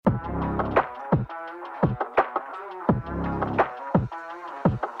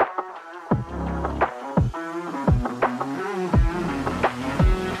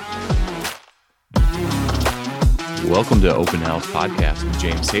Welcome to Open House Podcast with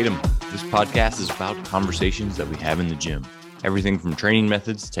James Tatum. This podcast is about conversations that we have in the gym. Everything from training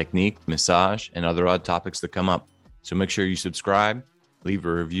methods, technique, massage, and other odd topics that come up. So make sure you subscribe, leave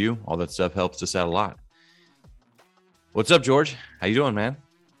a review. All that stuff helps us out a lot. What's up, George? How you doing, man?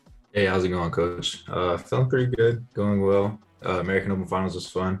 Hey, how's it going, Coach? Feeling pretty good, going well. American Open Finals was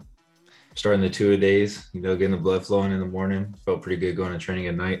fun. Starting the two-a-days, getting the blood flowing in the morning. Felt pretty good going to training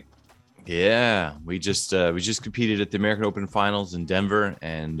at night. Yeah, we just competed at the American Open Finals in Denver,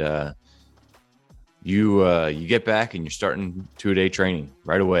 and you get back and you're starting two-a-day training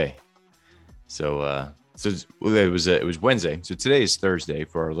right away. So it was Wednesday. So today is Thursday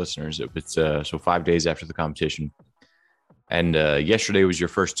for our listeners. It's so 5 days after the competition, and yesterday was your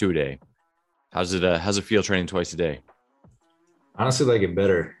first two-a-day. How's it feel training twice a day? Honestly, like it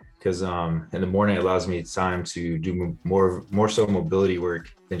better because in the morning it allows me time to do more so mobility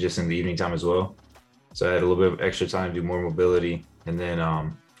work than just in the evening time as well. So I had a little bit of extra time to do more mobility, and then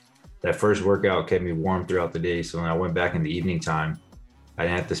that first workout kept me warm throughout the day. So when I went back in the evening time, I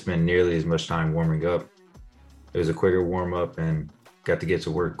didn't have to spend nearly as much time warming up. It was a quicker warm up and got to get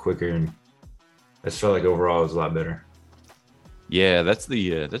to work quicker, and I just felt like overall it was a lot better. Yeah, that's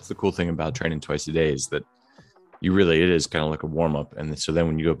the cool thing about training twice a day is that it is kind of like a warm up. And so then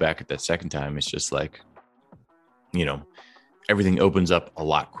when you go back at that second time, it's just like, everything opens up a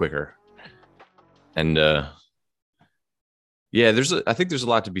lot quicker. And I think there's a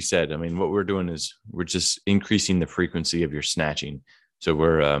lot to be said. I mean, what we're doing is we're just increasing the frequency of your snatching. So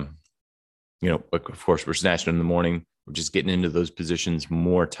we're, of course we're snatching in the morning. We're just getting into those positions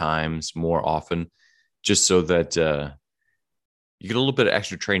more times, more often, just so that, you get a little bit of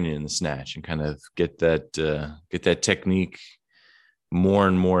extra training in the snatch and kind of get that technique more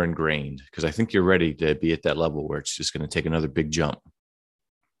and more ingrained, because I think you're ready to be at that level where it's just going to take another big jump.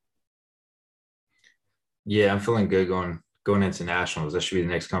 Yeah, I'm feeling good going into nationals. That should be the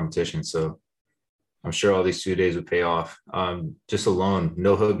next competition. So I'm sure all these 2 days would pay off. Just alone,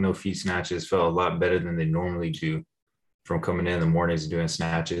 no hook, no feet snatches felt a lot better than they normally do from coming in the mornings and doing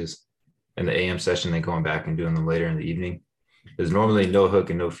snatches in the AM session, then going back and doing them later in the evening. There's normally no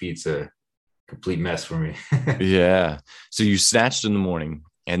hook and no feet's a complete mess for me. Yeah. So you snatched in the morning,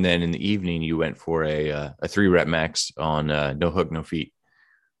 and then in the evening you went for a 3-rep max on no hook, no feet.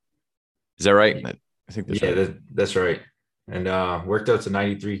 Is that right? I think that's right. That's right. And worked out to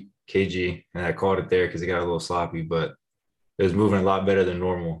 93 kg, and I called it there because it got a little sloppy, but it was moving a lot better than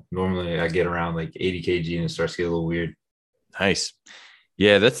normal. Normally I get around like 80 kg and it starts to get a little weird. Nice.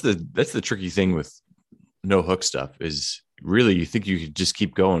 Yeah, that's the tricky thing with no hook stuff is really you think you could just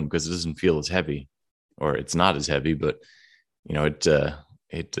keep going because it doesn't feel as heavy, or it's not as heavy, but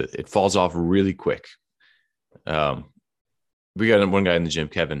it falls off really quick. We got one guy in the gym,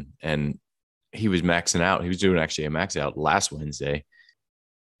 Kevin, and he was maxing out. He was doing actually a max out last Wednesday,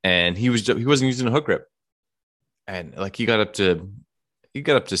 and he wasn't using a hook grip, and like he got up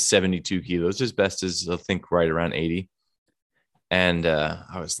to 72 kilos. His best is I think right around 80. And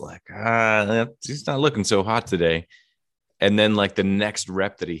I was like, he's not looking so hot today. And then like the next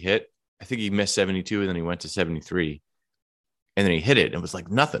rep that he hit, I think he missed 72 and then he went to 73. And then he hit it and it was like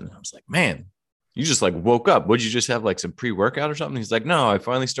nothing. I was like, man, you just like woke up. Would you just have like some pre-workout or something? He's like, no, I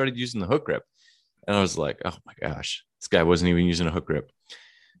finally started using the hook grip. And I was like, oh my gosh, this guy wasn't even using a hook grip.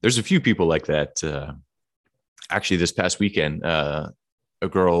 There's a few people like that. Actually, this past weekend, a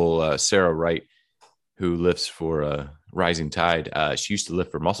girl, Sarah Wright, who lifts for Rising Tide. She used to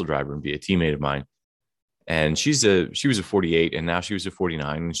lift for Muscle Driver and be a teammate of mine. And she was a 48, and now she was a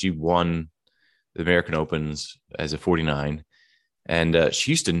 49. And she won the American Opens as a 49. And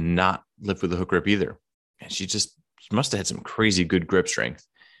she used to not lift with a hook grip either. And she must have had some crazy good grip strength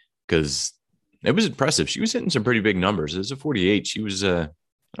because it was impressive. She was hitting some pretty big numbers. As a 48, she was, I don't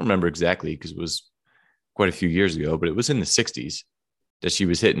remember exactly because it was quite a few years ago, but it was in the 60s that she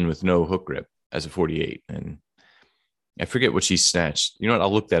was hitting with no hook grip as a 48. And I forget what she snatched. You know what?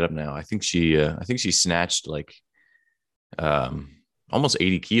 I'll look that up now. I think she snatched like almost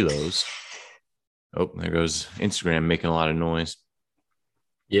 80 kilos. Oh, there goes Instagram making a lot of noise.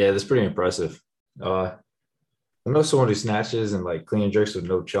 Yeah, that's pretty impressive. I know someone who snatches and like clean and jerks with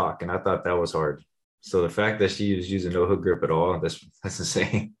no chalk, and I thought that was hard. So the fact that she was using no hook grip at all, that's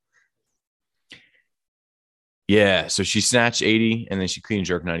insane. Yeah, so she snatched 80 and then she clean and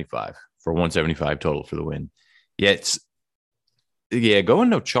jerk 95 for 175 total for the win. Going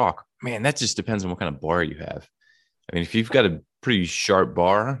no chalk, man, that just depends on what kind of bar you have. I mean, if you've got a pretty sharp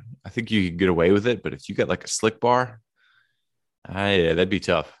bar, I think you could get away with it. But if you got like a slick bar, yeah, that'd be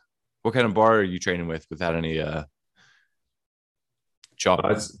tough. What kind of bar are you training with without any chalk?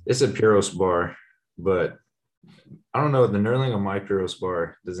 It's a Puros bar, but I don't know. The knurling on my Pyros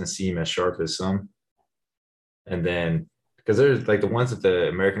bar doesn't seem as sharp as some. And then because there's like the ones at the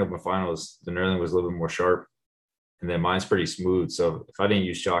American Open Finals, the knurling was a little bit more sharp, and then mine's pretty smooth. So if I didn't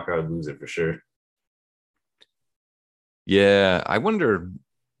use chalk, I would lose it for sure. Yeah, I wonder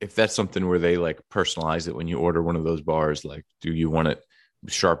if that's something where they like personalize it when you order one of those bars. Like, do you want it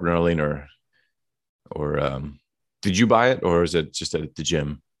sharp knurling or did you buy it or is it just at the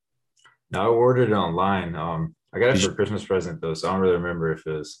gym? Now I ordered it online. I got it Did for you, a Christmas present though, so I don't really remember if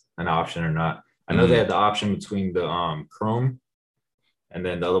it was an option or not. I know they mm, had the option between the chrome and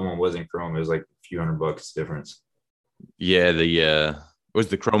then the other one wasn't chrome. It was like a few $100 difference. yeah, was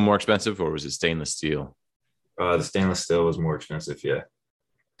the chrome more expensive or was it stainless steel? The stainless steel was more expensive. Yeah.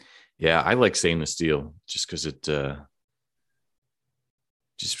 Yeah, I like stainless steel just because it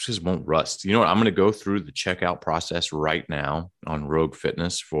won't rust. You know what? I'm going to go through the checkout process right now on Rogue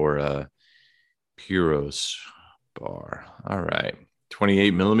Fitness for Pyros bar. All right,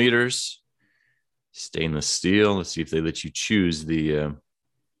 28 millimeters stainless steel. Let's see if they let you choose the.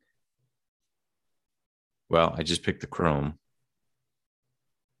 Well, I just picked the chrome.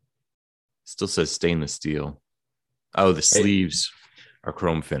 Still says stainless steel. Oh, the Hey, sleeves are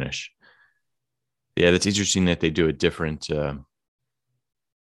chrome finish. Yeah, that's interesting that they do a different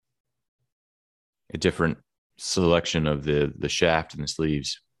selection of the shaft and the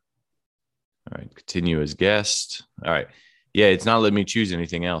sleeves. All right, continue as guest. All right. Yeah, it's not letting me choose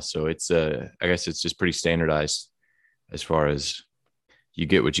anything else. So it's I guess it's just pretty standardized as far as you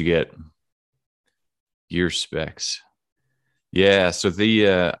get what you get. Gear specs. Yeah, so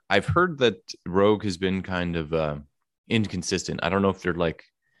the I've heard that Rogue has been kind of inconsistent. I don't know if they're like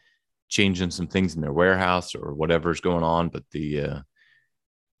changing some things in their warehouse or whatever's going on, but the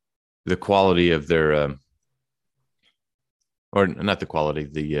quality of their or not the quality,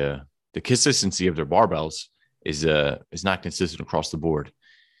 the consistency of their barbells is not consistent across the board.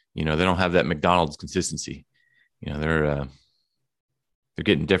 You know, they don't have that McDonald's consistency. You know, they're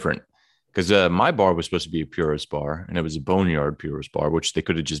getting different because my bar was supposed to be a Puros bar and it was a Boneyard Puros bar, which they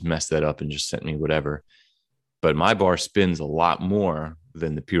could have just messed that up and just sent me whatever. But my bar spins a lot more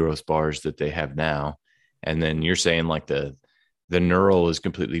than the Puros bars that they have now. And then you're saying like the knurl is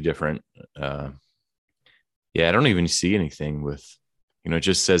completely different. Yeah, I don't even see anything with, you know, it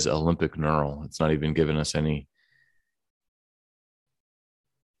just says Olympic knurl. It's not even giving us any.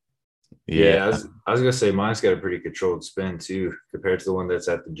 Yeah, yeah, I was gonna say mine's got a pretty controlled spin too, compared to the one that's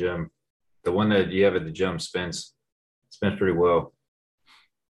at the gym. The one that you have at the gym spins pretty well.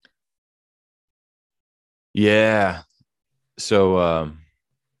 yeah. So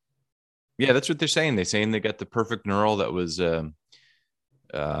yeah, that's what they're saying. They're saying they got the perfect knurl that was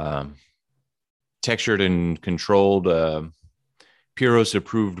uh, textured and controlled, Puros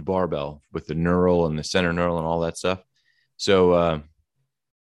approved barbell with the knurl and the center knurl and all that stuff. So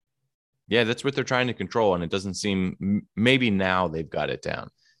yeah, that's what they're trying to control, and it doesn't seem. Maybe now they've got it down.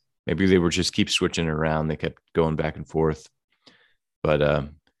 Maybe they were just keep switching it around. They kept going back and forth, but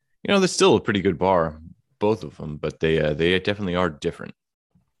you know, that's still a pretty good bar, both of them. But they definitely are different.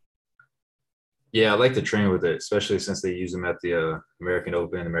 Yeah, I like to train with it, especially since they use them at the American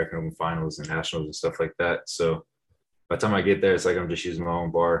Open, American Open Finals, and Nationals and stuff like that. So by the time I get there, it's like I'm just using my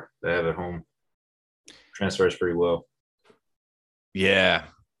own bar that I have at home. Transfers pretty well. Yeah,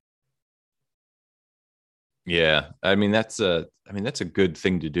 yeah. I mean that's a good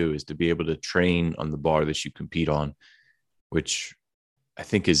thing to do is to be able to train on the bar that you compete on, which I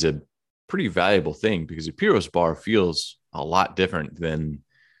think is a pretty valuable thing because a Puros bar feels a lot different than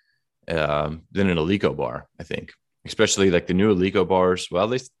an Alico bar. I think, especially like the new Alico bars. Well,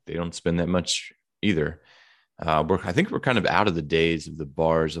 they don't spend that much either. I think we're kind of out of the days of the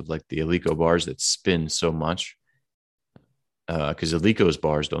bars of like the Alico bars that spin so much because Alico's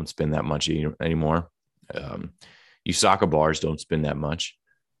bars don't spin that much anymore. Um, Usaka bars don't spin that much.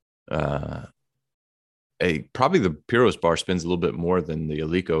 Uh, Probably the Puros bar spins a little bit more than the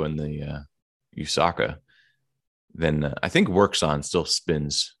Alico and the Usaka. Then I think Workson still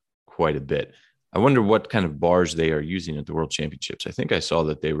spins quite a bit. I wonder what kind of bars they are using at the World Championships. I think I saw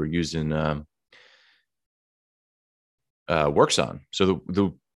that they were using Workson. So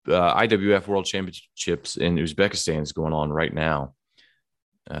the IWF World Championships in Uzbekistan is going on right now.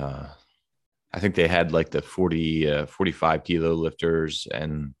 Uh, I think they had like the 45 kilo lifters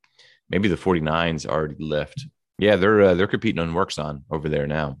and maybe the 49s already lift. Yeah, they're competing on Workson over there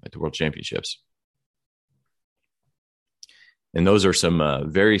now at the World Championships. And those are some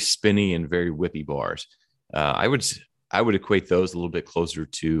very spinny and very whippy bars. I would equate those a little bit closer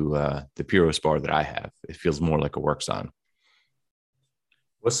to the Puros bar that I have. It feels more like a Workson.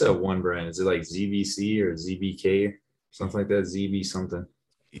 What's that one brand? Is it like ZVC or ZBK? Something like that. ZB something.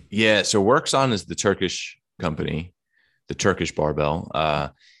 Yeah, so Workson is the Turkish company, the Turkish barbell.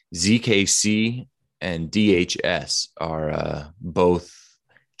 ZKC and DHS are both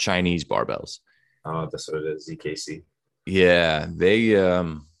Chinese barbells. Oh, that's what it is. ZKC. Yeah, they're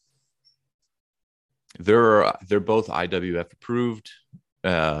both IWF approved.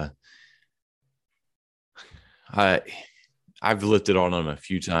 Uh, I I've lifted on them a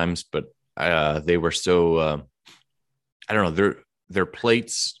few times, but they were so I don't know. Their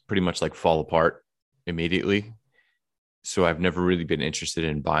plates pretty much like fall apart immediately. So I've never really been interested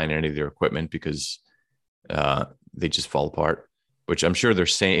in buying any of their equipment because they just fall apart. Which I'm sure they're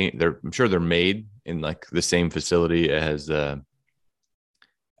saying I'm sure they're made in like the same facility as like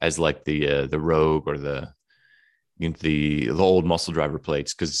the Rogue or the old muscle driver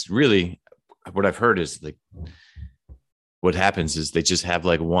plates. Because really, what I've heard is like what happens is they just have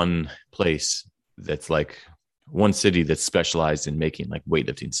like one place that's like one city that's specialized in making like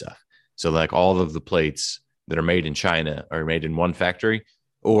weightlifting stuff. So like all of the plates that are made in China are made in one factory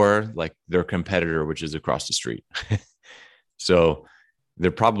or like their competitor, which is across the street. So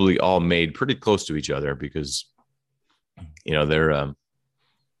they're probably all made pretty close to each other because, you know, there's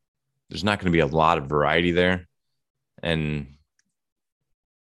not going to be a lot of variety there. And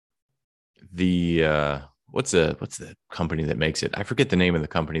the what's the company that makes it? I forget the name of the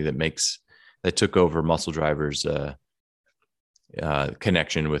company that took over Muscle Driver's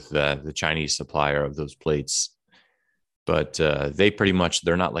connection with the Chinese supplier of those plates. But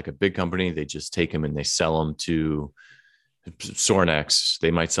they're not like a big company. They just take them and they sell them to Sornex. They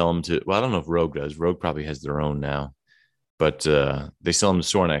might sell them to, well, I don't know if Rogue does. Rogue probably has their own now, but they sell them to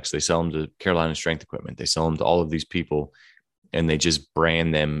Sornex. They sell them to Carolina Strength Equipment. They sell them to all of these people, and they just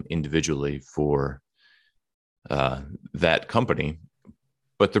brand them individually for that company.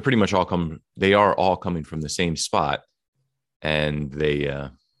 But they're pretty much they are all coming from the same spot. And I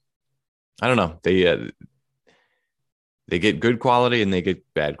don't know, they get good quality and they get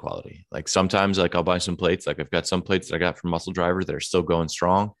bad quality. Like sometimes like I'll buy some plates. Like I've got some plates that I got from Muscle Driver that are still going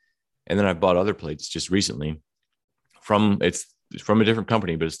strong. And then I bought other plates just recently it's from a different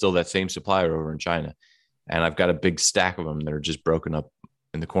company, but it's still that same supplier over in China. And I've got a big stack of them that are just broken up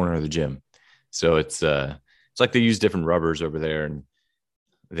in the corner of the gym. So it's like they use different rubbers over there, and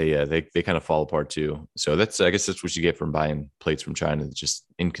they kind of fall apart too. So I guess that's what you get from buying plates from China. It's just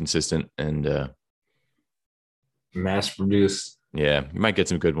inconsistent and mass produced. Yeah, you might get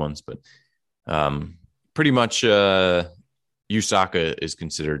some good ones, but pretty much USACA is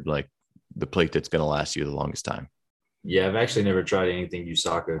considered like the plate that's going to last you the longest time. Yeah, I've actually never tried anything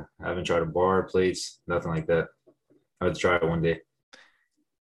USACA. I haven't tried a bar, plates, nothing like that. I would try it one day.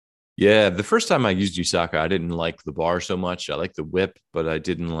 Yeah, the first time I used USACA, I didn't like the bar so much. I like the whip, but I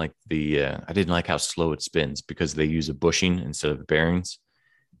didn't like how slow it spins because they use a bushing instead of bearings,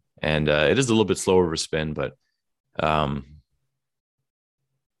 and it is a little bit slower of a spin. But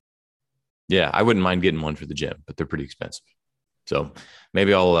yeah, I wouldn't mind getting one for the gym, but they're pretty expensive. So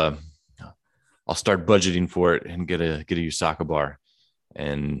maybe I'll start budgeting for it and get a USACA bar,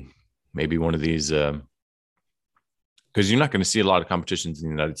 and maybe one of these. Because you're not going to see a lot of competitions in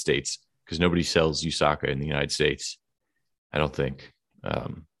the United States because nobody sells USACA in the United States. I don't think.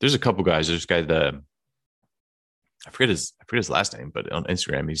 There's a couple guys. There's a guy that I forget his last name, but on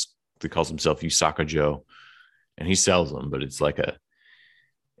Instagram he calls himself USACA Joe, and he sells them. But it's like a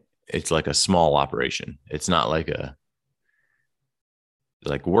small operation. It's not like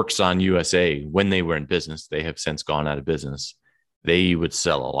Workson USA. When they were in business, they have since gone out of business. They would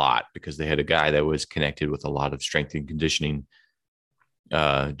sell a lot because they had a guy that was connected with a lot of strength and conditioning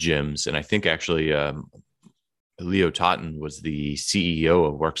gyms. And I think actually Leo Totten was the CEO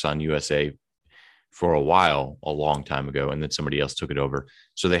of Workson USA for a while, a long time ago. And then somebody else took it over.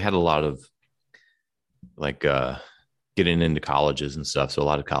 So they had a lot of getting into colleges and stuff. So a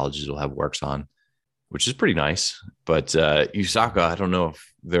lot of colleges will have Workson, which is pretty nice. But USACA, I don't know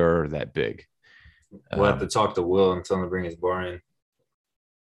if they're that big. We'll have to talk to Will and tell him to bring his bar in.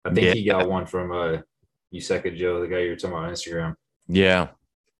 I think he got one from USACA Joe, the guy you were talking about on Instagram. Yeah.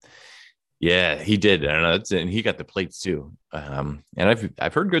 Yeah, he did. And he got the plates too. And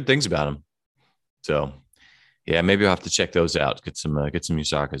I've heard good things about him. So yeah, maybe I'll have to check those out, get some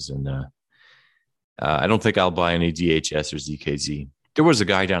USACAs. And I don't think I'll buy any DHS or ZKZ. There was a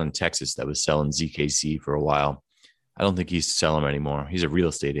guy down in Texas that was selling ZKC for a while. I don't think he's selling them anymore. He's a real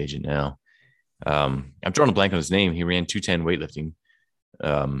estate agent now. I'm drawing a blank on his name. He ran 210 weightlifting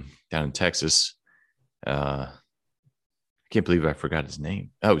down in Texas. I can't believe I forgot his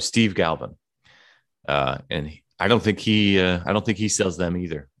name. Oh, Steve Galvin. And I don't think he sells them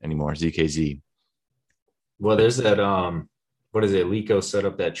either anymore. ZKZ. Well, But there's that what is it? Lico set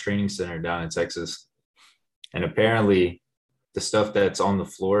up that training center down in Texas, and apparently the stuff that's on the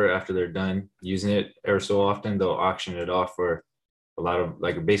floor after they're done using it ever so often, they'll auction it off for a lot of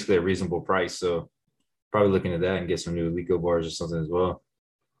like basically a reasonable price. So probably looking at that and get some new Lico bars or something as well.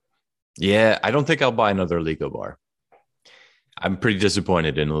 yeah, I don't think I'll buy another Lico bar. I'm pretty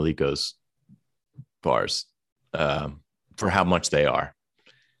disappointed in the Lico's bars for how much they are.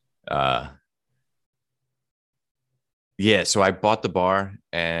 Uh, yeah, so I bought the bar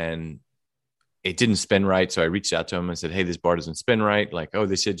and it didn't spin right. So I reached out to him and said, "Hey, this bar doesn't spin right." Like, "Oh,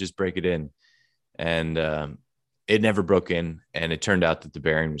 they said just break it in," and it never broke in. And it turned out that the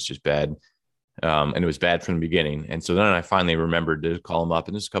bearing was just bad, and it was bad from the beginning. And so then I finally remembered to call him up,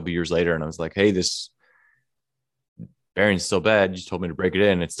 and this was a couple of years later, and I was like, "Hey, this bearing's still bad. You told me to break it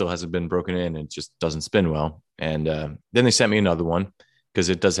in. It still hasn't been broken in. It just doesn't spin well." And then they sent me another one because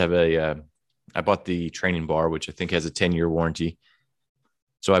it does have a. I bought the training bar, which I think has a 10-year warranty.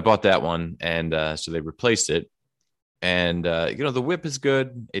 So I bought that one, and so they replaced it. And the whip is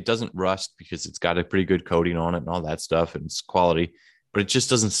good. It doesn't rust because it's got a pretty good coating on it and all that stuff, and it's quality. But it just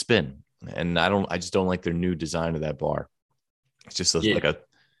doesn't spin. And I just don't like their new design of that bar. It's just Yeah, like a.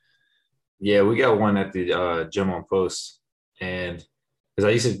 yeah, we got one at the gym on post, and because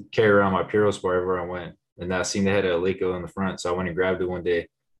I used to carry around my Puros bar everywhere I went, and I seen they had a Leica in the front, so I went and grabbed it one day.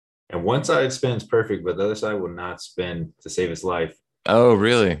 And one side spins perfect, but the other side will not spin to save its life. Oh,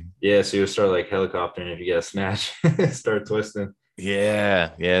 really? Yeah, so you'll start like helicoptering if you get a snatch, start twisting.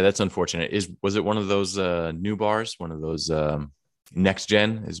 Yeah, yeah, that's unfortunate. Was it one of those new bars, one of those next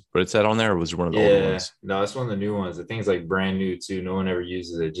gen is what it said on there, or was it one of the older Yeah, ones? no, it's one of the new ones. The thing's like brand new too. No one ever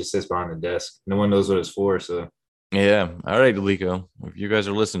uses it. It just sits behind the desk. No one knows what it's for. So Yeah. All right, Delico. If you guys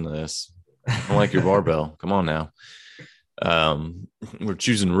are listening to this, I don't like your barbell. Come on now. We're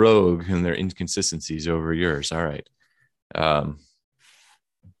choosing Rogue and their inconsistencies over yours. All right. Um,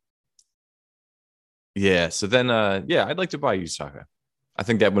 yeah. So then, yeah, I'd like to buy Usaka. I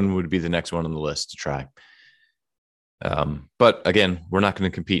think that one would be the next one on the list to try. But again, we're not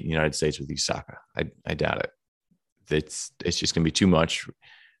going to compete in the United States with Usaka. I doubt it. It's just going to be too much.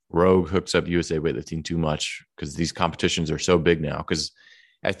 Rogue hooks up USA weightlifting too much because these competitions are so big now. Because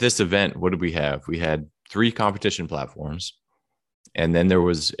at this event, what did we have? We had 3 competition platforms, and then there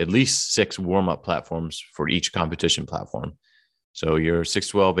was at least 6 warm-up platforms for each competition platform. So you're 6,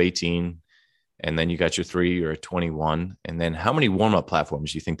 12, 18, and then you got your 3, you're at 21. And then how many warm-up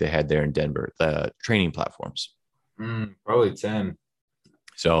platforms do you think they had there in Denver? The training platforms. probably 10.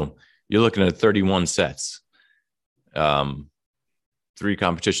 So you're looking at 31 sets, 3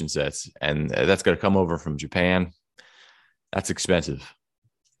 competition sets, and that's going to come over from Japan. That's expensive.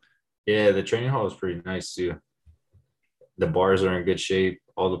 Yeah, the training hall is pretty nice too. The bars are in good shape.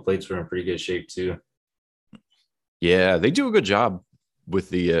 All the plates are in pretty good shape too. Yeah, they do a good job with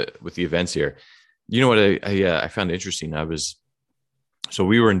the events here. You know what I found interesting? So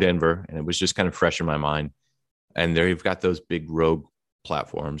we were in Denver, and it was just kind of fresh in my mind. And they've got those big Rogue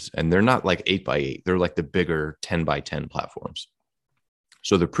platforms, and they're not like 8x8. They're like the bigger 10x10 platforms.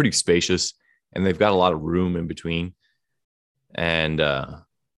 So they're pretty spacious, and they've got a lot of room in between. And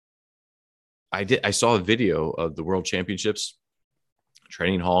I saw a video of the World Championships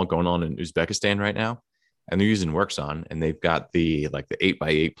training hall going on in Uzbekistan right now, and they're using Workson, and they've got the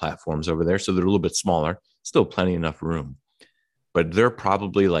 8x8 platforms over there, so they're a little bit smaller, still plenty enough room, but they're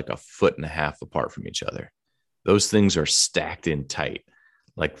probably like a foot and a half apart from each other. Those things are stacked in tight.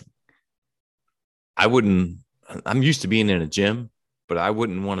 Like I wouldn't. I'm used to being in a gym, but I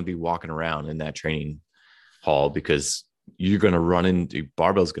wouldn't want to be walking around in that training hall because you're going to run into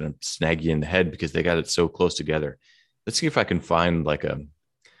barbell's going to snag you in the head because they got it so close together. Let's see if I can find like a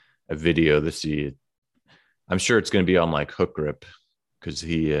video. Let's see. I'm sure it's going to be on like Hook Grip because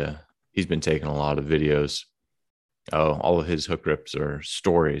he's been taking a lot of videos. Oh, all of his Hook Grips are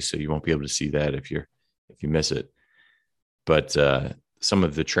stories, so you won't be able to see that if you miss it. But some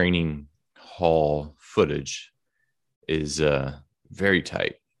of the training hall footage is very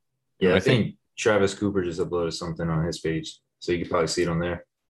tight. Yeah, I think Travis Cooper just uploaded something on his page, so you can probably see it on there.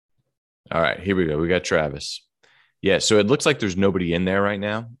 All right, here we go. We got Travis. Yeah, so it looks like there's nobody in there right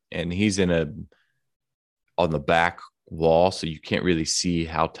now, and he's on the back wall, so you can't really see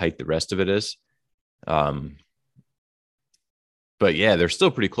how tight the rest of it is. But yeah, they're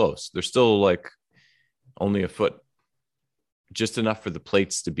still pretty close. They're still like only a foot, just enough for the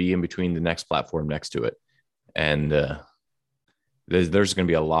plates to be in between the next platform next to it. And there's going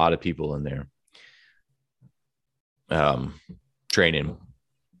to be a lot of people in there training.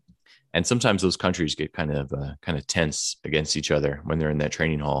 And sometimes those countries get kind of tense against each other when they're in that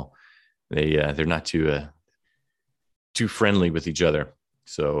training hall. They're not too friendly with each other.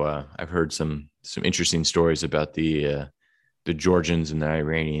 So I've heard some interesting stories about the Georgians and the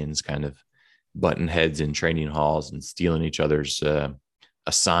Iranians kind of button heads in training halls and stealing each other's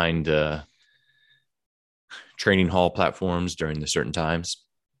assigned training hall platforms during the certain times.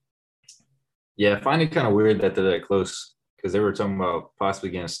 Yeah, I find it kind of weird that they're that close because they were talking about possibly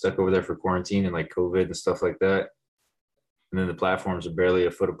getting stuck over there for quarantine and like COVID and stuff like that. And then the platforms are barely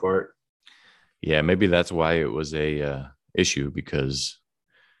a foot apart. Yeah, maybe that's why it was a issue, because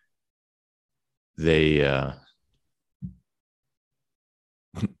they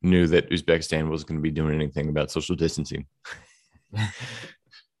knew that Uzbekistan wasn't going to be doing anything about social distancing.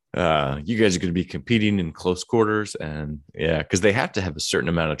 You guys are going to be competing in close quarters, and yeah, because they have to have a certain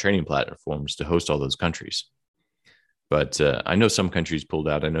amount of training platforms to host all those countries. But I know some countries pulled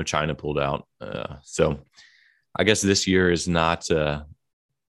out. I know China pulled out. So I guess this year is not.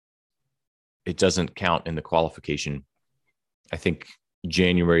 It doesn't count in the qualification. I think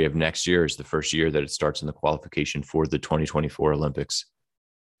January of next year is the first year that it starts in the qualification for the 2024 Olympics,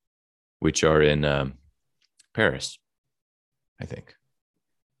 which are in Paris, I think.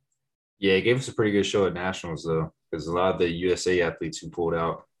 Yeah, it gave us a pretty good show at nationals though, because a lot of the USA athletes who pulled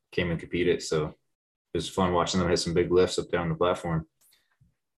out came and competed. So it was fun watching them hit some big lifts up there on the platform.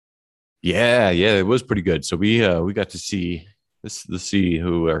 Yeah, it was pretty good. So we got to see this. Let's see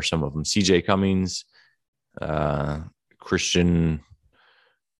who are some of them. CJ Cummings, Christian,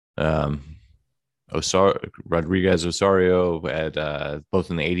 Rodriguez Osorio at both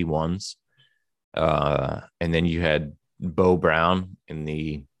in the 81s, and then you had Bo Brown in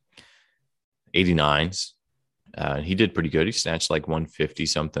the 89s. He did pretty good. He snatched like 150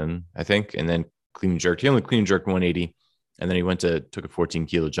 something, I think, and then clean jerked. He only clean jerked 180, and then he took a 14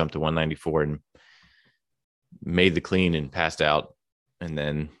 kilo jump to 194 and made the clean and passed out, and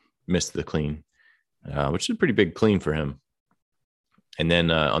then missed the clean, which is a pretty big clean for him. And then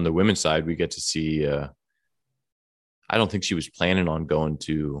on the women's side, we get to see. I don't think she was planning on going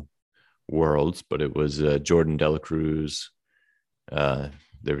to Worlds, but it was Jordan Dela Cruz.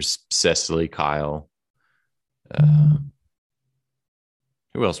 There was Cecily Kyle.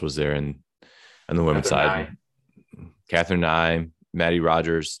 Who else was there on the women's side? Catherine Nye, Maddie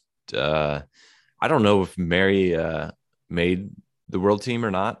Rogers. I don't know if Mary made the world team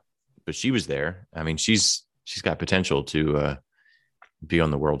or not, but she was there. I mean, she's got potential to be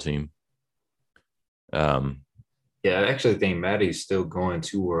on the world team. Yeah, I actually think Maddie's still going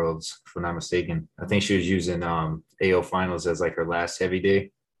to Worlds, if I'm not mistaken. I think she was using AO finals as like her last heavy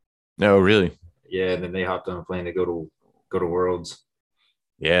day. No, really? Yeah, and then they hopped on a plane to go to Worlds.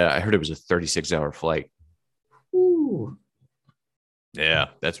 Yeah, I heard it was a 36-hour flight. Ooh. Yeah,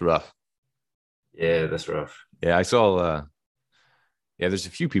 that's rough. Yeah, that's rough. Yeah, I saw there's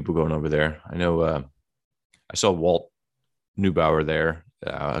a few people going over there. I know I saw Walt Neubauer there,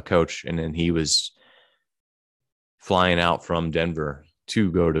 a coach, and then he was flying out from Denver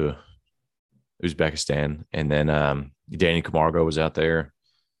to go to Uzbekistan, and then Danny Camargo was out there.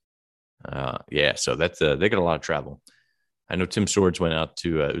 So that's they got a lot of travel. I know Tim Swords went out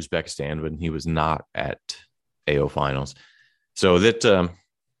to Uzbekistan, but he was not at AO finals. So that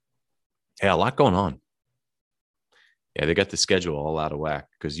a lot going on. Yeah, they got the schedule all out of whack,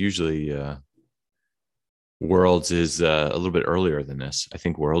 because usually Worlds is a little bit earlier than this. I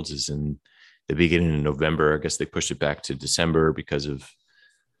think Worlds is in the beginning of November. I guess they pushed it back to December because of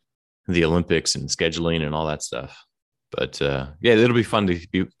the Olympics and scheduling and all that stuff. But it'll be fun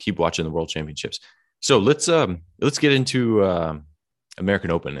to keep watching the World Championships. So let's get into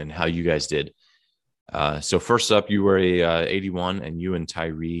American Open and how you guys did. So first up, you were a 81, and you and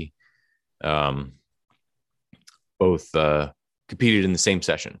Tyree both competed in the same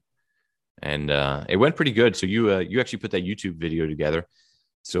session, and it went pretty good. So you actually put that YouTube video together.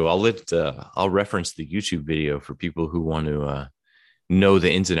 So I'll reference the YouTube video for people who want to know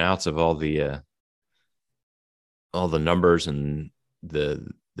the ins and outs of all the numbers and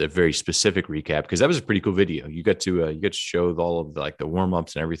the very specific recap, because that was a pretty cool video. You got to show all of the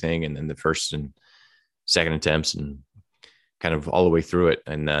warm-ups and everything, and then the first and second attempts and kind of all the way through it.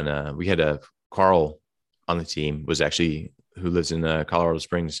 And then we had Carl on the team, who lives in Colorado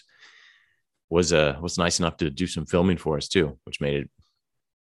Springs, was nice enough to do some filming for us too, which made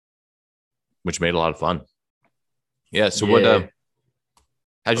a lot of fun. Yeah. So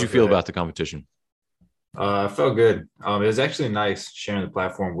how'd you feel about the competition? I felt good. It was actually nice sharing the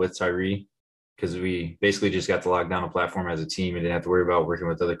platform with Tyree, because we basically just got to lock down a platform as a team and didn't have to worry about working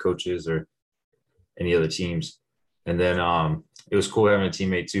with other coaches or any other teams. And then it was cool having a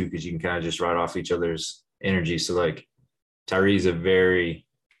teammate too, because you can kind of just ride off each other's energy. So like Tyree's a very,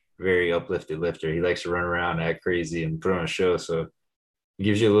 very uplifted lifter. He likes to run around, act crazy, and put on a show. So it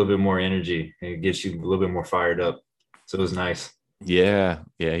gives you a little bit more energy and it gets you a little bit more fired up. So it was nice. Yeah,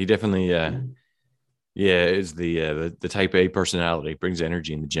 yeah, he definitely yeah, is the type A personality, brings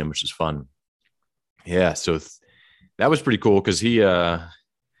energy in the gym, which is fun. Yeah, so that was pretty cool because he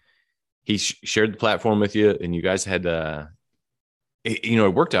shared the platform with you, and you guys had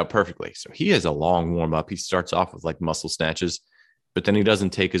it worked out perfectly. So he has a long warm up. He starts off with like muscle snatches, but then he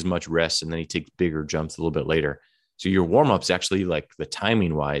doesn't take as much rest, and then he takes bigger jumps a little bit later. So your warm ups actually, like the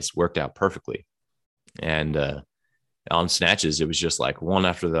timing wise, worked out perfectly. And on snatches, it was just like one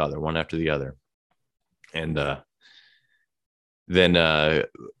after the other, one after the other. And then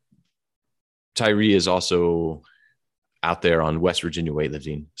Tyree is also out there on West Virginia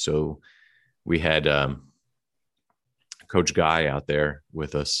weightlifting. So we had Coach Guy out there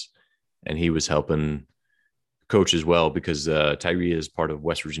with us, and he was helping coach as well because Tyree is part of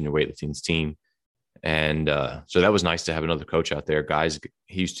West Virginia weightlifting's team. And so that was nice to have another coach out there. Guys,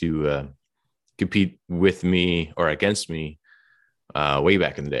 he used to compete with me or against me way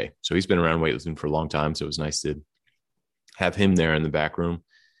back in the day. So he's been around weightlifting for a long time. So it was nice to have him there in the back room.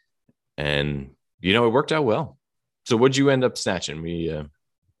 And, it worked out well. So what'd you end up snatching?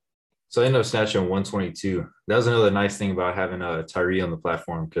 So I ended up snatching 122. That was another nice thing about having a Tyree on the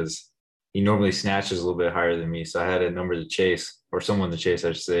platform because he normally snatches a little bit higher than me. So I had a number to chase, or someone to chase,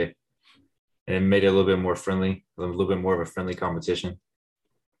 I should say. And it made it a little bit more friendly, a little bit more of a friendly competition.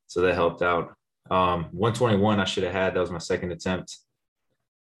 So that helped out. 121 I should have had. That was my second attempt.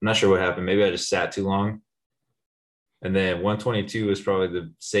 I'm not sure what happened. Maybe I just sat too long. And then 122 was probably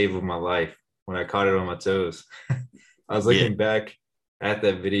the save of my life when I caught it on my toes. I was looking back at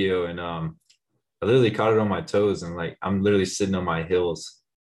that video and I literally caught it on my toes and like I'm literally sitting on my heels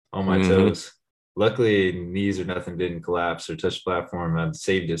on my toes. Luckily, knees or nothing didn't collapse or touch the platform. I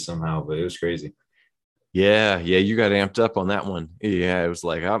saved it somehow, but it was crazy. Yeah, you got amped up on that one. Yeah, it was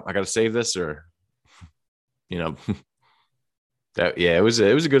like, oh, I got to save this, or that. Yeah, it was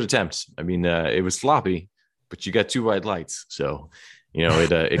a good attempt. I mean, it was sloppy, but you got two white lights, so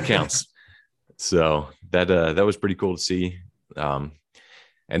it counts. So that was pretty cool to see.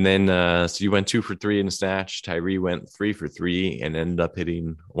 And then so you went 2 for 3 in the snatch. Tyree went 3 for 3 and ended up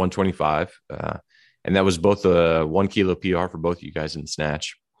hitting 125. And that was both a 1 kilo PR for both of you guys in the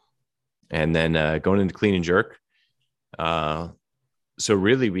snatch. And then going into clean and jerk. So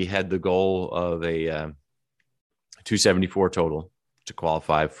really we had the goal of a 274 total to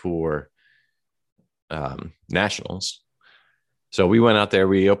qualify for nationals. So we went out there,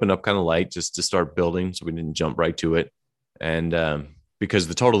 we opened up kind of light just to start building. So we didn't jump right to it. And because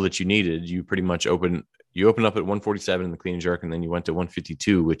the total that you needed, you pretty much opened up at 147 in the clean and jerk, and then you went to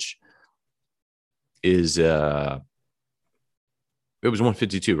 152, which is it was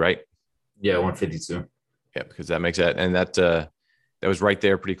 152, right? Yeah, 152. Yeah, because that makes that, and that was right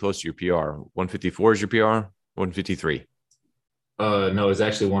there, pretty close to your PR. 154 is your PR. 153. No, it's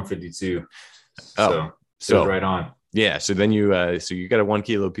actually 152. So it was right on. Yeah, so then you got a 1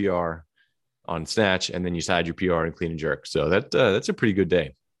 kilo PR on snatch, and then you side your PR and clean and jerk. So that's a pretty good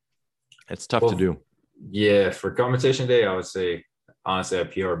day. It's tough to do. Yeah, for competition day, I would say honestly I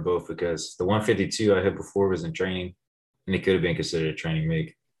PR both because the 152 I hit before was in training, and it could have been considered a training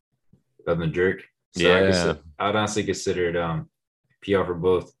make of the jerk. So yeah, I would honestly consider it PR for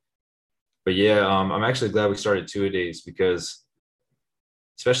both. But yeah, I'm actually glad we started 2-a-days because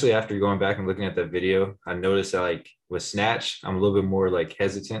especially after going back and looking at that video, I noticed that like with snatch, I'm a little bit more like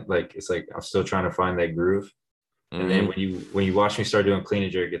hesitant. Like it's like I'm still trying to find that groove. And then when you watch me start doing clean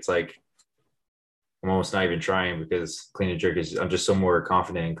and jerk, it's like I'm almost not even trying because clean and jerk I'm just so more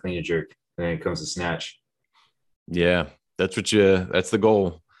confident in clean and jerk when it comes to snatch. Yeah, that's the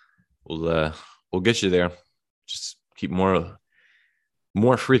goal. We'll get you there. Just keep more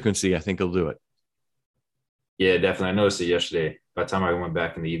frequency. I think it'll do it. Yeah, definitely. I noticed it yesterday. By the time I went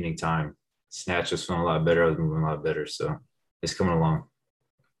back in the evening time, snatch was feeling a lot better. I was moving a lot better. So it's coming along.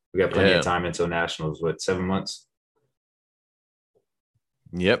 We got plenty of time until nationals. 7 months?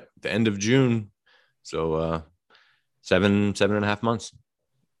 Yep, the end of June. So 7.5 months.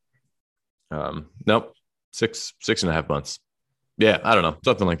 Nope, 6.5 months. Yeah, I don't know,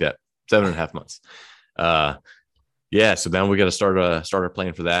 something like that. 7.5 months. Yeah, so then we got to start our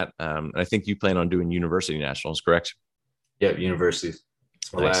plan for that. And I think you plan on doing university nationals, correct? Yep, universities.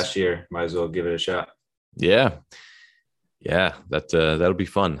 It's my last year. Might as well give it a shot. Yeah, that'll be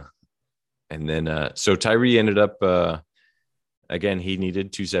fun. And then so Tyree ended up again, he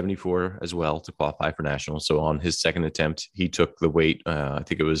needed 274 as well to qualify for nationals. So on his second attempt, he took the weight. I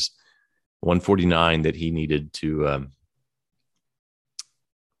think it was 149 that he needed to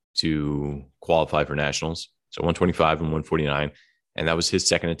qualify for nationals. So 125 and 149. And that was his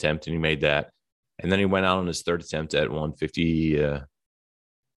second attempt, and he made that. And then he went out on his third attempt at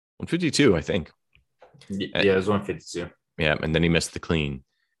 152, I think. Yeah, it was 152. Yeah, and then he missed the clean.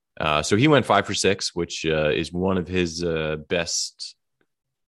 So he went 5 for 6, which is one of his best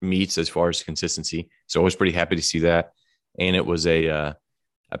meets as far as consistency. So I was pretty happy to see that. And it was a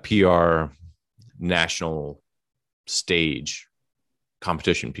PR national stage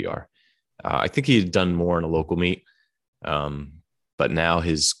competition PR. I think he had done more in a local meet, but now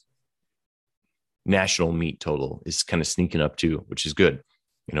his national meet total is kind of sneaking up too, which is good.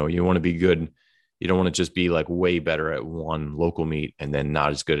 You know, you want to be good. You don't want to just be like way better at one local meet and then not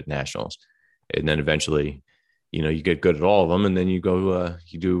as good at nationals. And then eventually, you know, you get good at all of them, and then you go,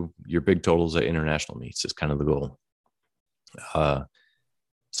 you do your big totals at international meets is kind of the goal.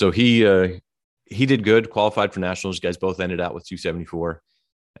 So he did good, qualified for nationals. You guys both ended out with 274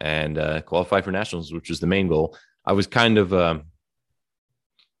 and qualified for nationals, which was the main goal. I was kind of,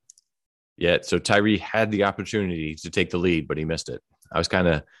 so Tyree had the opportunity to take the lead, but he missed it. I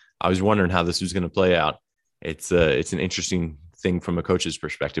was wondering how this was going to play out. It's an interesting thing from a coach's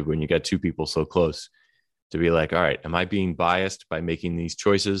perspective when you get two people so close to be like, all right, am I being biased by making these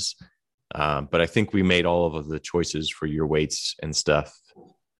choices? But I think we made all of the choices for your weights and stuff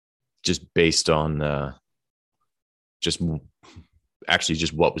just based on just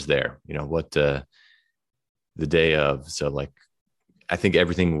what was there, you know, what the day of. So like, I think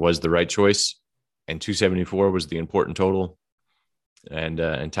everything was the right choice, and 274 was the important total.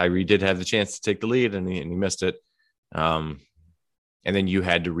 And Tyree did have the chance to take the lead, and he missed it. And then you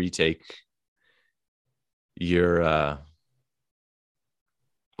had to retake your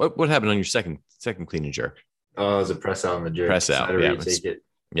what happened on your second clean and jerk? Oh, it was a press out on the jerk. Press out. So I had to retake it.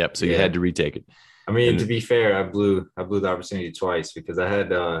 Yep. So you had to retake it. I mean, to be fair, I blew the opportunity twice because I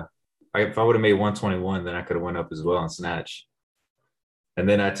had if I would have made 121, then I could have went up as well on snatch. And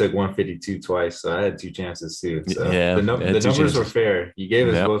then I took 152 twice, so I had two chances too. So yeah, the numbers were fair. You gave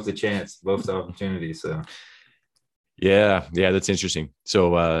us both the chance, both the opportunity. So yeah, that's interesting.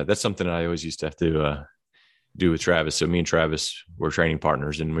 So that's something I always used to have to do with Travis. So me and Travis were training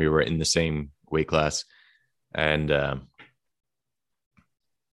partners, and we were in the same weight class, and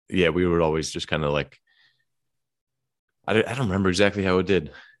we would always just kind of like, I don't remember exactly how it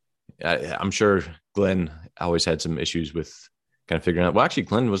did. I'm sure Glenn always had some issues with kind of figuring out. Well, actually,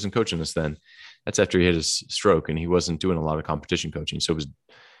 Glenn wasn't coaching us then. That's after he had his stroke, and he wasn't doing a lot of competition coaching. So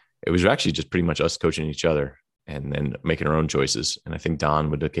it was actually just pretty much us coaching each other and then making our own choices. And I think Don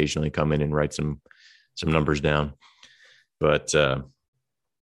would occasionally come in and write some numbers down. But it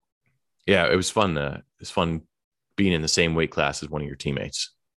was fun. It was fun being in the same weight class as one of your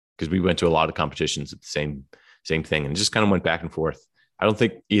teammates, because we went to a lot of competitions at the same thing, and just kind of went back and forth. I don't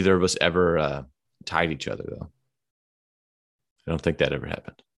think either of us ever tied each other, though. I don't think that ever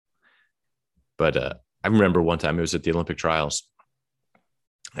happened. But I remember one time it was at the Olympic trials,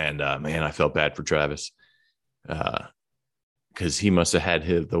 and man, I felt bad for Travis because he must have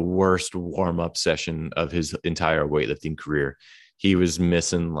had the worst warm-up session of his entire weightlifting career. He was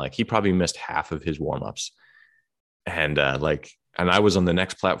missing, he probably missed half of his warm-ups. And I was on the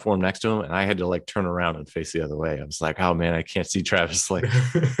next platform next to him, and I had to turn around and face the other way. I was like, oh man, I can't see Travis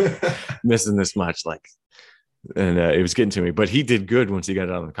missing this much. And it was getting to me, but he did good once he got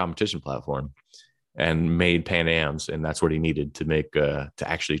on the competition platform and made Pan Ams. And that's what he needed to make, to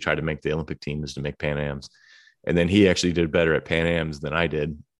actually try to make the Olympic team, is to make Pan Ams. And then he actually did better at Pan Ams than I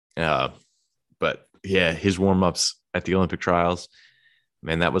did. But yeah, his warm-ups at the Olympic trials,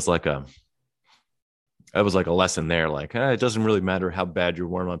 man, that was like a lesson there. It doesn't really matter how bad your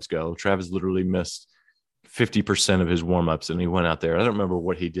warm-ups go. Travis literally missed 50% of his warm-ups, and he went out there. I don't remember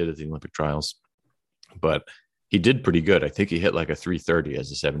what he did at the Olympic trials, but he did pretty good. I think he hit a 330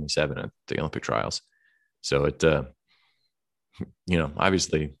 as a 77 at the Olympic trials. So it,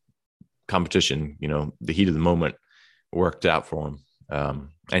 obviously competition, the heat of the moment worked out for him.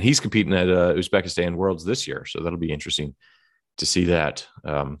 And he's competing at Uzbekistan Worlds this year. So that'll be interesting to see that.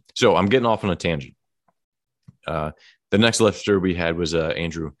 So I'm getting off on a tangent. The next lifter we had was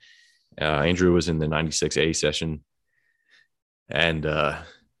Andrew. Andrew was in the 96A session, and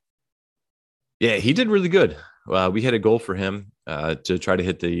he did really good. We had a goal for him to try to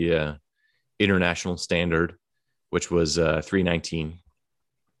hit the international standard, which was 319.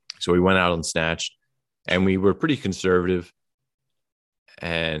 So we went out and snatched, and we were pretty conservative,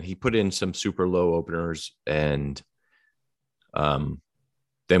 and he put in some super low openers, and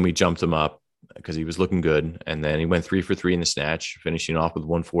Then we jumped him up because he was looking good. And then he went 3 for 3 in the snatch, finishing off with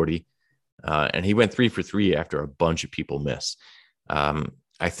 140. And he went 3 for 3 after a bunch of people miss.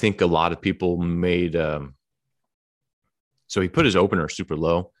 I think a lot of people made, so he put his opener super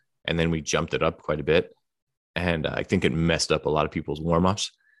low, and then we jumped it up quite a bit. And I think it messed up a lot of people's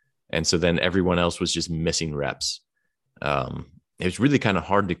warm-ups. And so then everyone else was just missing reps. It was really kind of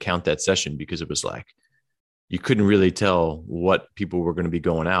hard to count that session because it was like, you couldn't really tell what people were going to be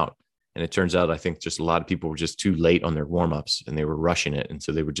going out. And it turns out, I think just a lot of people were just too late on their warm-ups and they were rushing it. And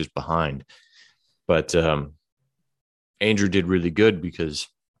so they were just behind. But Andrew did really good because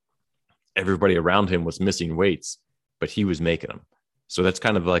everybody around him was missing weights, but he was making them. So that's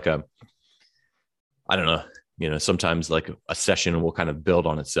kind of like I don't know, sometimes like a session will kind of build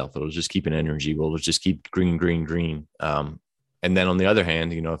on itself. It'll just keep an energy. We'll just keep green. And then on the other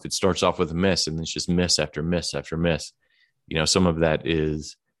hand, if it starts off with a miss and it's just miss after miss after miss, some of that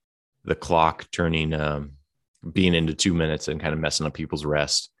is the clock turning, being into 2 minutes and kind of messing up people's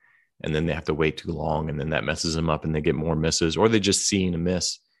rest. And then they have to wait too long. And then that messes them up and they get more misses, or they just seeing a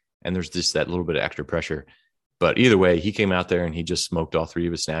miss. And there's just that little bit of extra pressure. But either way, he came out there and he just smoked all 3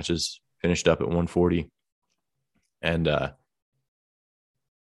 of his snatches, finished up at 140. And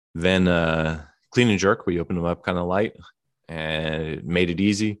then clean and jerk, we opened him up kind of light and it made it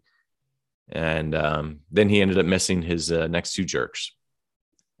easy. And then he ended up missing his next 2 jerks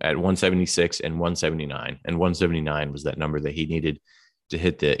at 176 and 179. And 179 was that number that he needed to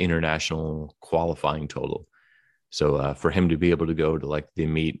hit the international qualifying total. So for him to be able to go to like the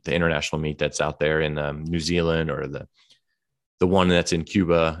international meet that's out there in New Zealand, or the one that's in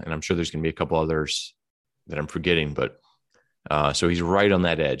Cuba, and I'm sure there's going to be a couple others that I'm forgetting, but so he's right on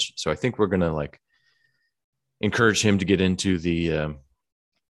that edge. So I think we're going to like encourage him to get into the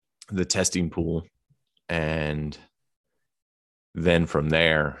testing pool, and then from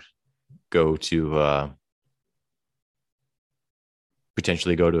there go to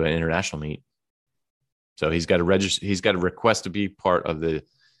potentially go to an international meet. So he's got to register. He's got to request to be part of the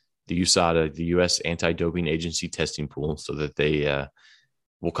USADA, the U.S. Anti-Doping Agency testing pool, so that they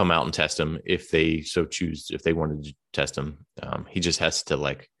will come out and test him if they so choose. If they wanted to test him, he just has to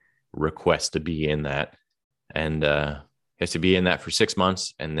like request to be in that, and has to be in that for 6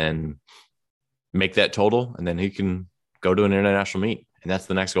 months, and then make that total, and then he can go to an international meet, and that's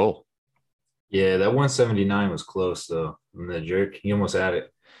the next goal. Yeah, that 179 was close though. From the jerk, he almost had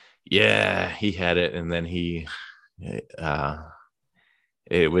it. Yeah, he had it, and then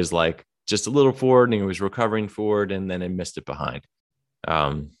it was like just a little forward, and he was recovering forward, and then it missed it behind.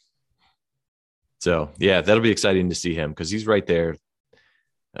 So yeah, that'll be exciting to see him because he's right there,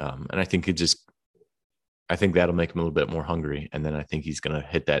 and I think that'll make him a little bit more hungry, and then I think he's going to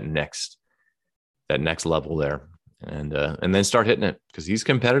hit that next level there, and then start hitting it because he's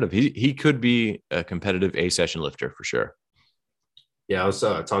competitive. He could be a competitive A session lifter for sure. Yeah, I was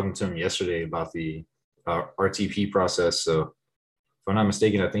talking to him yesterday about the RTP process. So if I'm not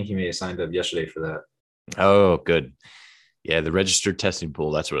mistaken, I think he may have signed up yesterday for that. Oh, good. Yeah, the registered testing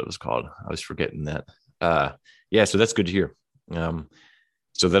pool. That's what it was called. I was forgetting that. Yeah, so that's good to hear.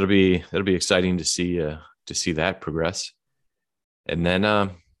 So that'll be exciting to see that progress. And then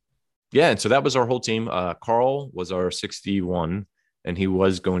and so that was our whole team. Carl was our 61, and he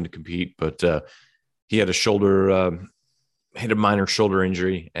was going to compete, but he had a minor shoulder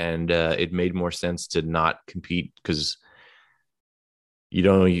injury, and it made more sense to not compete because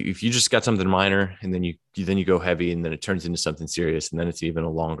if you just got something minor and then you go heavy and then it turns into something serious, and then it's even a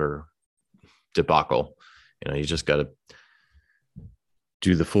longer debacle. You just got to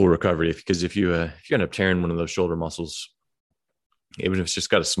do the full recovery because if you end up tearing one of those shoulder muscles, even if it's just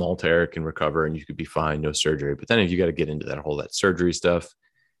got a small tear, it can recover and you could be fine, no surgery. But then if you got to get into that surgery stuff,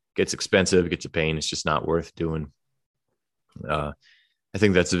 it gets expensive, it gets a pain. It's just not worth doing. I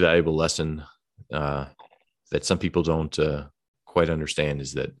think that's a valuable lesson that some people don't quite understand,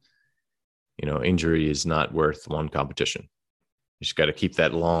 is that injury is not worth one competition. You just got to keep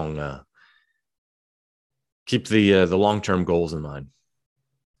that keep the long-term goals in mind.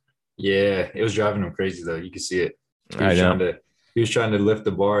 Yeah, it was driving him crazy though. You could see it. He was trying to lift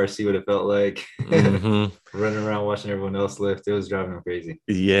the bar, see what it felt like. Mm-hmm. Running around watching everyone else lift. It was driving him crazy.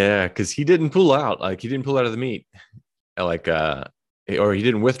 Yeah, because he didn't pull out. He didn't pull out of the meet. Or he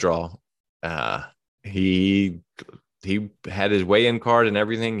didn't withdraw. He had his weigh-in card and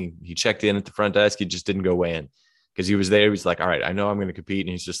everything. He checked in at the front desk. He just didn't go weigh in because he was there. He was like, all right, I know I'm going to compete.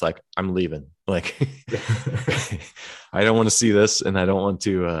 And he's just like, I'm leaving. Like, I don't want to see this. And I don't want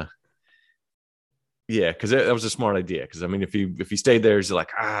to, Yeah, because that was a smart idea. Because I mean, if you stayed there, it's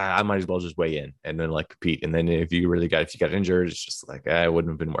like I might as well just weigh in and then like compete. And then if you got injured, it's just like it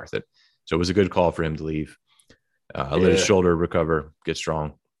wouldn't have been worth it. So it was a good call for him to leave. Let his Yeah. shoulder recover, get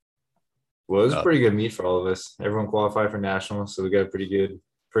strong. Well, it was a Uh, pretty good meet for all of us. Everyone qualified for nationals, so we got a pretty good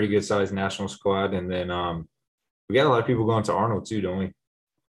sized national squad. And then we got a lot of people going to Arnold too, don't we?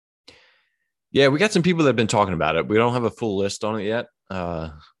 yeah, we got some people that have been talking about it. We don't have a full list on it yet.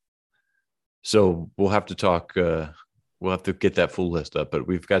 So we'll have to talk. We'll have to get that full list up. But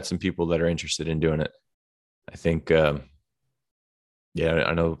we've got some people that are interested in doing it. I think. Yeah,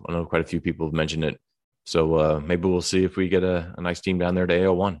 I know quite a few people have mentioned it. So maybe we'll see if we get a nice team down there to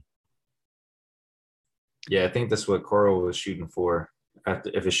AO1. Yeah, I think that's what Carl was shooting for.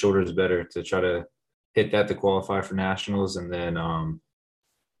 After, if his shoulder is better, to try to hit that to qualify for nationals, and then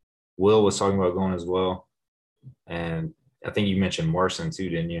Will was talking about going as well. And I think you mentioned Marson too,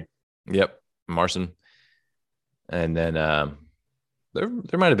 didn't you? Yep, Marson, and then there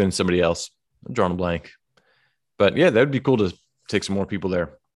might have been somebody else. I'm drawing a blank, but yeah, that'd be cool to take some more people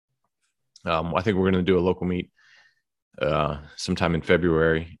there. I think we're going to do a local meet sometime in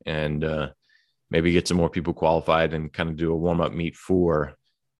February, and maybe get some more people qualified and kind of do a warm up meet for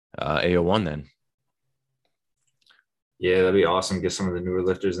AO1 then. Yeah, that'd be awesome. Get some of the newer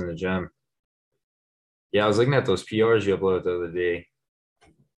lifters in the gym. Yeah, I was looking at those PRs you uploaded the other day.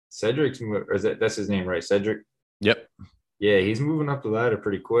 Cedric's, or that's his name, right? Cedric. Yep. Yeah, he's moving up the ladder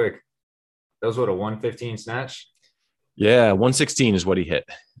pretty quick. That was what, a 115 snatch? Yeah, 116 is what he hit.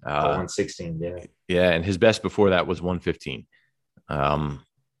 Oh, 116. Yeah. Yeah, and his best before that was 115.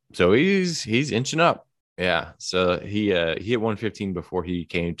 So he's inching up. Yeah. So he hit 115 before he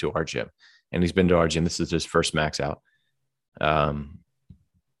came to our gym, and he's been to our gym. This is his first max out.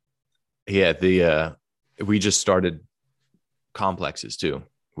 Yeah, we just started complexes too,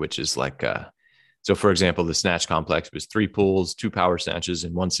 which is like so for example, the snatch complex was 3 pulls, 2 power snatches,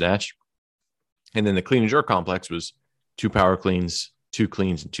 and 1 snatch. And then the clean and jerk complex was 2 power cleans, 2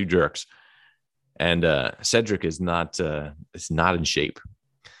 cleans, and 2 jerks. And Cedric is not in shape.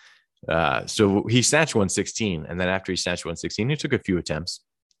 So he snatched 116, and then after he snatched 116, he took a few attempts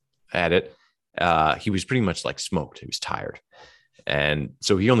at it. He was pretty much like smoked. He was tired. And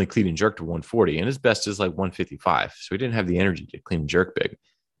so he only clean and jerked to 140, and his best is like 155. So he didn't have the energy to clean and jerk big.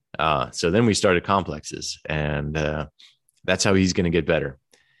 So then we started complexes, and that's how he's going to get better.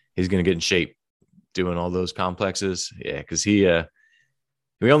 He's going to get in shape doing all those complexes. Yeah, because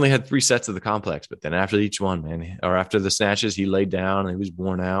we only had 3 sets of the complex, but then after each one, man, or after the snatches, he laid down and he was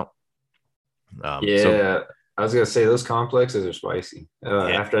worn out. Yeah, I was gonna say those complexes are spicy. Yeah.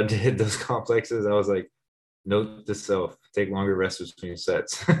 After I did those complexes, I was like, note to self: take longer rests between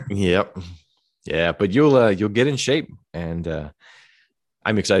sets. Yep. Yeah, but you'll get in shape, and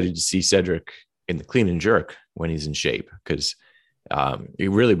I'm excited to see Cedric in the clean and jerk when he's in shape, because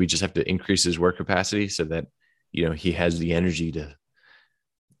we just have to increase his work capacity so that he has the energy to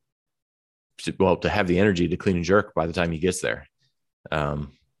have the energy to clean and jerk by the time he gets there.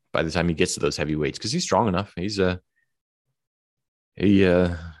 By the time he gets to those heavy weights, because he's strong enough. He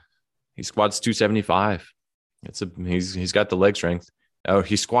squats 275. He's got the leg strength. Oh,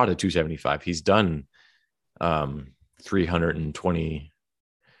 he squatted 275. He's done 320,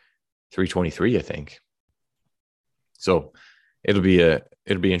 323, I think. So it'll be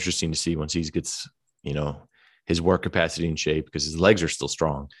interesting to see once he gets his work capacity in shape, because his legs are still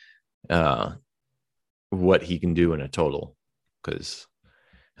strong. What he can do in a total, because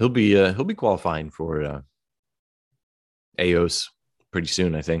he'll be qualifying for AOS pretty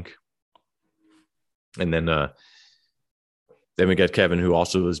soon, I think. And then we got Kevin, who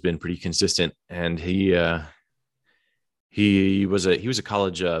also has been pretty consistent, and he was a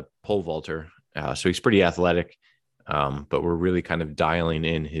college pole vaulter, so he's pretty athletic. But we're really kind of dialing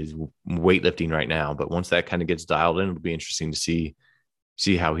in his weightlifting right now. But once that kind of gets dialed in, it'll be interesting to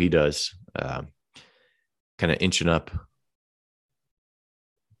see how he does, kind of inching up.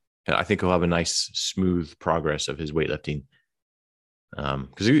 I think he'll have a nice, smooth progress of his weightlifting.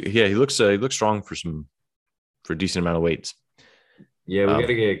 Because he looks strong for a decent amount of weights. Yeah, we got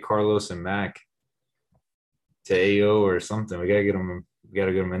to get Carlos and Mac to AO or something. We got to get them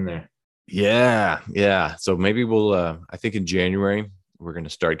in there. Yeah. So maybe we'll. I think in January we're going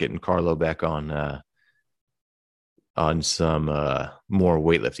to start getting Carlo back on some more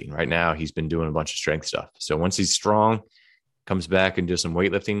weightlifting. Right now he's been doing a bunch of strength stuff. So once he's strong, comes back and does some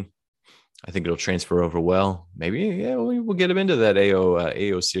weightlifting, I think it'll transfer over well. Maybe we'll get him into that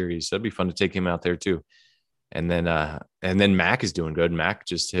AO series. That'd be fun to take him out there too. And then Mac is doing good. Mac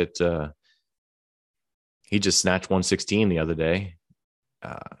just hit. He just snatched 116 the other day.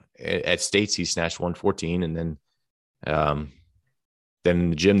 at States, he snatched 114, and then in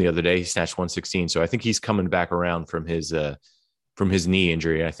the gym the other day, he snatched 116. So I think he's coming back around from his knee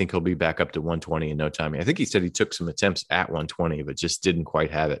injury. I think he'll be back up to 120 in no time. I think he said he took some attempts at 120, but just didn't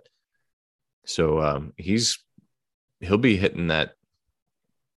quite have it. So he'll be hitting that.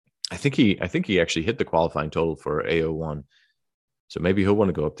 I think he actually hit the qualifying total for AO1. So maybe he'll want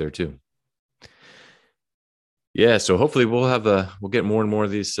to go up there too. Yeah. So hopefully we'll get more and more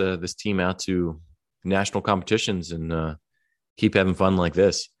of this team out to national competitions and keep having fun like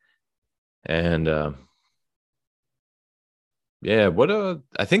this. And yeah,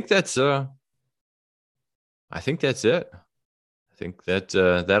 I think that's it. I think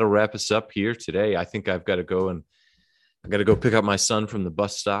that'll wrap us up here today. I think I've got to go pick up my son from the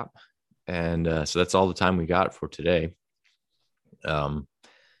bus stop. And so that's all the time we got for today.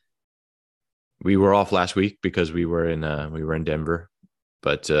 We were off last week because we were in Denver,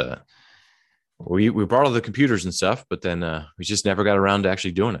 but we brought all the computers and stuff, but then we just never got around to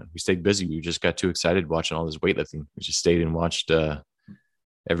actually doing it. We stayed busy. We just got too excited watching all this weightlifting. We just stayed and watched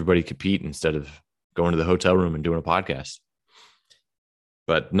everybody compete instead of going to the hotel room and doing a podcast.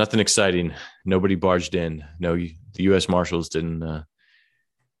 But nothing exciting. Nobody barged in. No, the U.S. Marshals didn't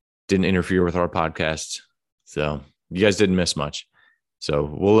interfere with our podcast. So you guys didn't miss much. So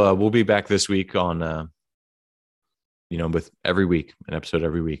we'll be back this week on with every week, an episode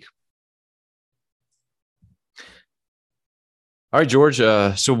every week. All right, George.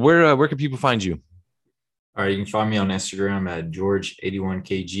 So where can people find you? All right, you can find me on Instagram at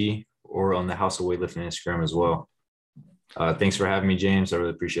George81kg or on the House of Weightlifting Instagram as well. Thanks for having me, James. I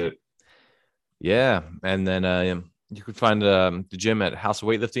really appreciate it. Yeah, and then you can find the gym at House of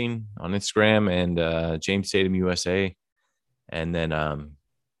Weightlifting on Instagram and James Tatum USA. And then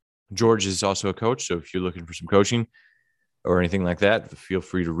George is also a coach. So if you're looking for some coaching or anything like that, feel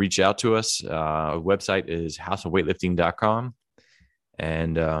free to reach out to us. Our website is houseofweightlifting.com.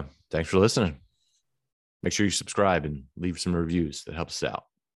 And thanks for listening. Make sure you subscribe and leave some reviews. That helps us out.